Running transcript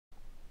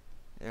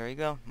There you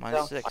go.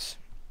 -6.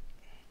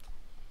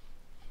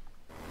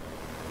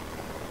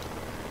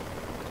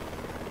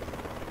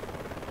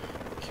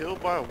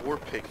 Killed by a war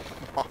pig.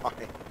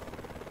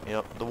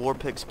 Yep, the war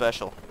pig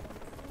special.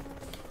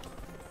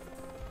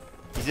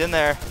 He's in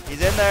there.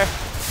 He's in there.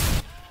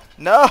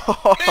 No!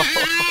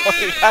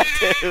 You got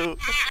to.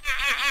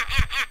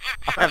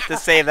 I have to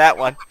save that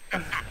one.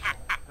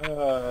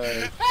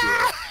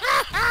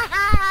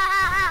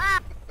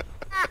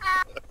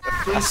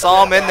 I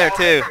saw him in there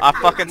too. I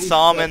fucking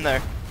saw him in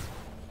there.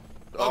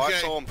 Oh, Okay. I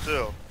saw him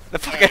too. The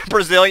fucking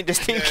Brazilian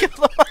just didn't kill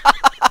him.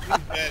 He's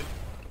dead.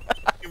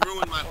 You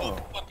ruined my whole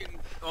fucking...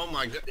 Oh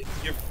my god,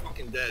 you're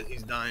fucking dead.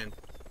 He's dying.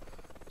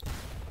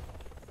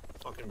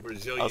 Fucking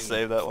Brazilian I'll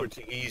save that one.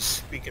 Portuguese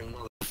speaking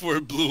mother... Before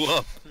it blew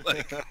up.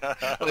 Like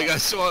I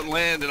saw it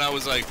land and I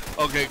was like,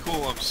 okay,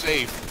 cool, I'm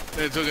safe.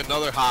 Then it took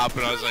another hop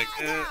and I was like,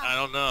 I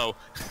don't know.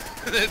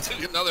 Then it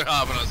took another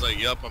hop and I was like,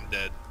 yup, I'm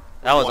dead.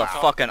 That was a Wow.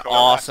 fucking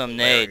awesome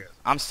nade.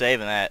 I'm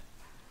saving that.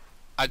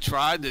 I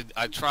tried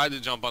to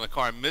jump on the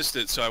car, I missed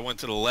it, so I went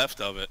to the left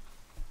of it.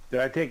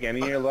 Did I take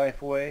any of your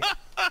life away?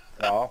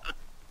 No.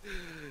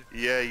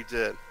 Yeah, you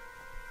did.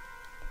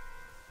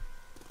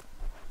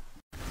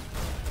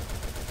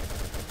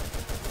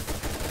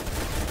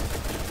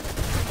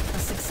 A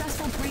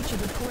successful breach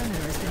of the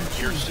perimeter has been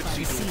Tier achieved by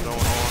 60 the duel SEAL.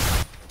 going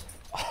on.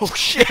 Oh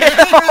shit!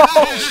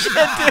 Oh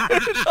shit,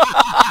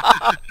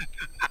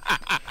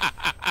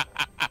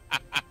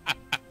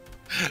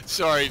 dude!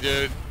 Sorry,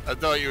 dude. I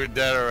thought you were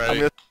dead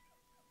already.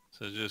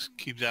 So just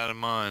keep that in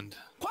mind.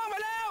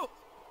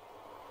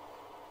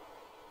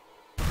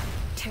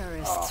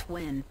 Terrorists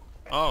win.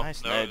 Oh,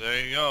 Nice, no, Ned.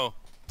 there you go.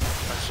 I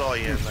saw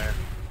you in there.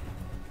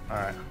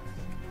 Alright.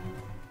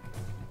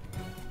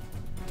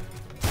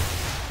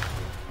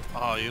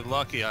 Oh, you're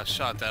lucky I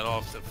shot that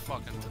off the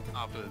fucking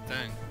top of the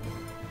thing.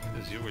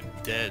 Because you were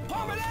dead,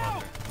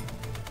 motherfucker.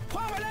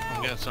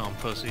 Come get some,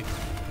 pussy.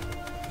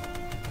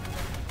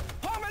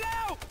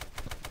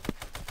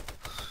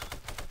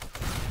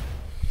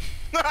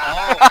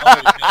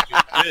 Oh, you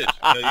bitch. You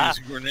gotta use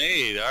a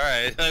grenade.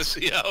 Alright, I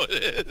see how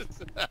it is.